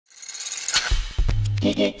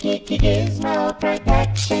Gizmo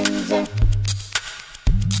Productions.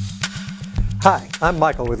 Hi, I'm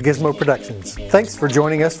Michael with Gizmo Productions. Thanks for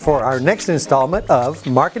joining us for our next installment of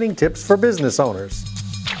Marketing Tips for Business Owners.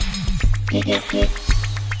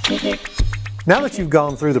 Now that you've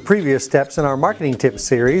gone through the previous steps in our Marketing Tips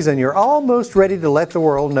series and you're almost ready to let the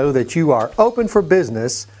world know that you are open for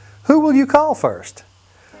business, who will you call first?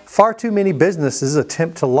 Far too many businesses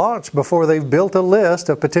attempt to launch before they've built a list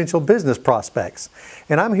of potential business prospects.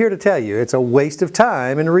 And I'm here to tell you it's a waste of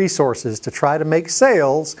time and resources to try to make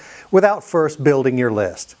sales without first building your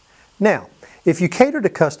list. Now, if you cater to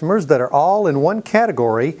customers that are all in one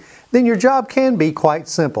category, then your job can be quite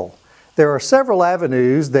simple. There are several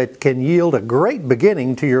avenues that can yield a great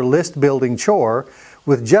beginning to your list building chore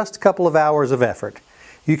with just a couple of hours of effort.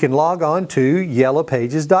 You can log on to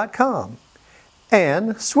yellowpages.com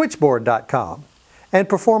and switchboard.com and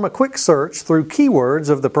perform a quick search through keywords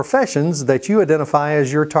of the professions that you identify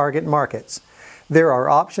as your target markets. There are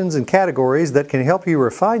options and categories that can help you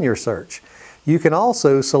refine your search. You can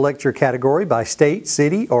also select your category by state,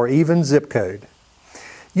 city, or even zip code.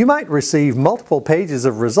 You might receive multiple pages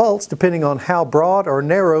of results depending on how broad or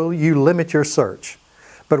narrow you limit your search.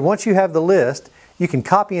 But once you have the list, you can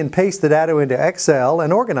copy and paste the data into Excel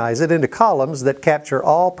and organize it into columns that capture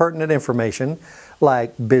all pertinent information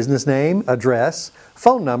like business name, address,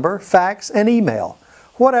 phone number, fax, and email.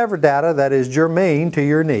 Whatever data that is germane to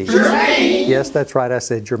your needs. Germane? Yes, that's right, I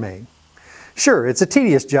said germane. Sure, it's a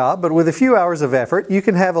tedious job, but with a few hours of effort, you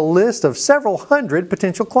can have a list of several hundred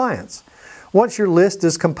potential clients. Once your list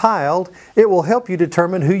is compiled, it will help you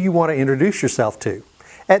determine who you want to introduce yourself to.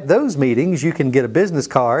 At those meetings, you can get a business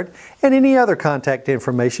card and any other contact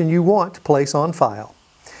information you want to place on file.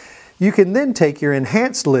 You can then take your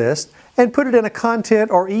enhanced list and put it in a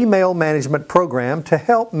content or email management program to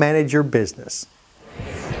help manage your business.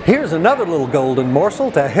 Here's another little golden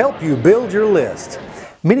morsel to help you build your list.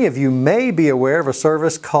 Many of you may be aware of a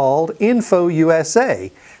service called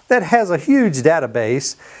InfoUSA that has a huge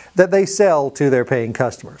database that they sell to their paying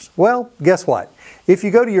customers. Well, guess what? If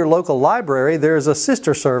you go to your local library, there's a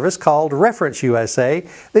sister service called Reference USA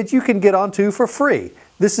that you can get onto for free.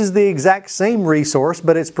 This is the exact same resource,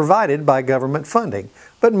 but it's provided by government funding.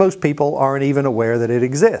 But most people aren't even aware that it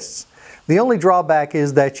exists. The only drawback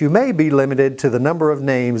is that you may be limited to the number of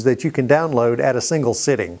names that you can download at a single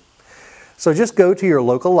sitting. So just go to your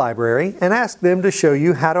local library and ask them to show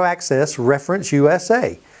you how to access Reference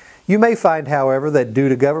USA. You may find, however, that due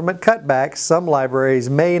to government cutbacks, some libraries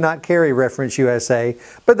may not carry Reference USA,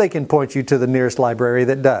 but they can point you to the nearest library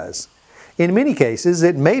that does. In many cases,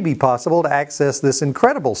 it may be possible to access this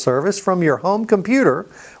incredible service from your home computer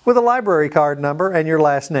with a library card number and your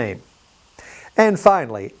last name. And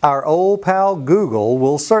finally, our old pal Google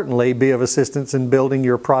will certainly be of assistance in building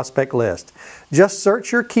your prospect list. Just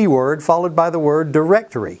search your keyword followed by the word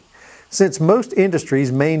directory. Since most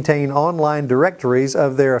industries maintain online directories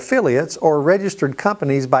of their affiliates or registered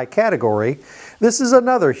companies by category, this is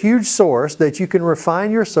another huge source that you can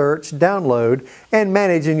refine your search, download, and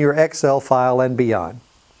manage in your Excel file and beyond.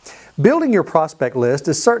 Building your prospect list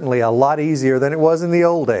is certainly a lot easier than it was in the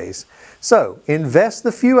old days. So, invest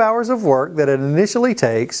the few hours of work that it initially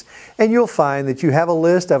takes, and you'll find that you have a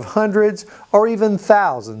list of hundreds or even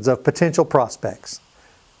thousands of potential prospects.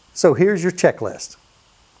 So here's your checklist.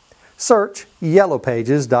 Search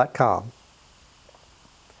yellowpages.com.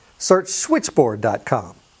 Search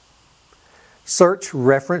switchboard.com. Search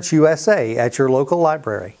Reference USA at your local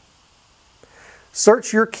library.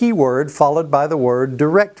 Search your keyword followed by the word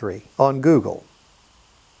directory on Google.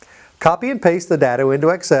 Copy and paste the data into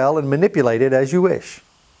Excel and manipulate it as you wish.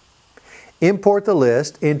 Import the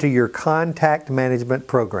list into your contact management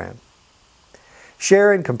program.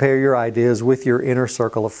 Share and compare your ideas with your inner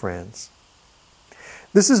circle of friends.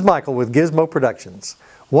 This is Michael with Gizmo Productions.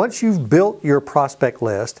 Once you've built your prospect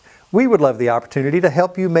list, we would love the opportunity to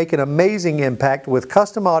help you make an amazing impact with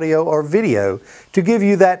custom audio or video to give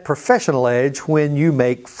you that professional edge when you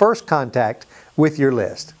make first contact with your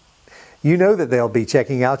list. You know that they'll be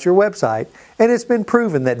checking out your website, and it's been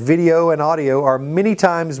proven that video and audio are many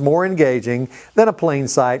times more engaging than a plain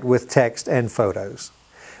site with text and photos.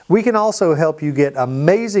 We can also help you get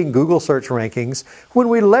amazing Google search rankings when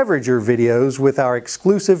we leverage your videos with our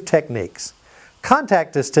exclusive techniques.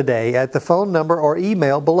 Contact us today at the phone number or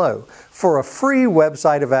email below for a free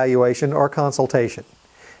website evaluation or consultation.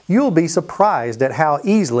 You'll be surprised at how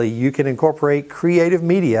easily you can incorporate creative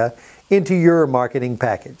media into your marketing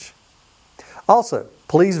package. Also,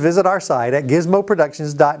 please visit our site at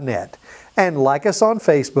gizmoproductions.net and like us on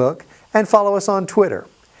Facebook and follow us on Twitter.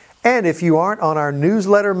 And if you aren't on our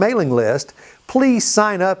newsletter mailing list, please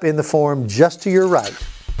sign up in the form just to your right.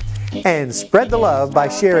 And spread the love by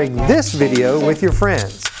sharing this video with your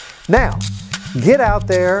friends. Now, get out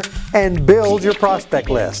there and build your prospect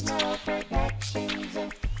list.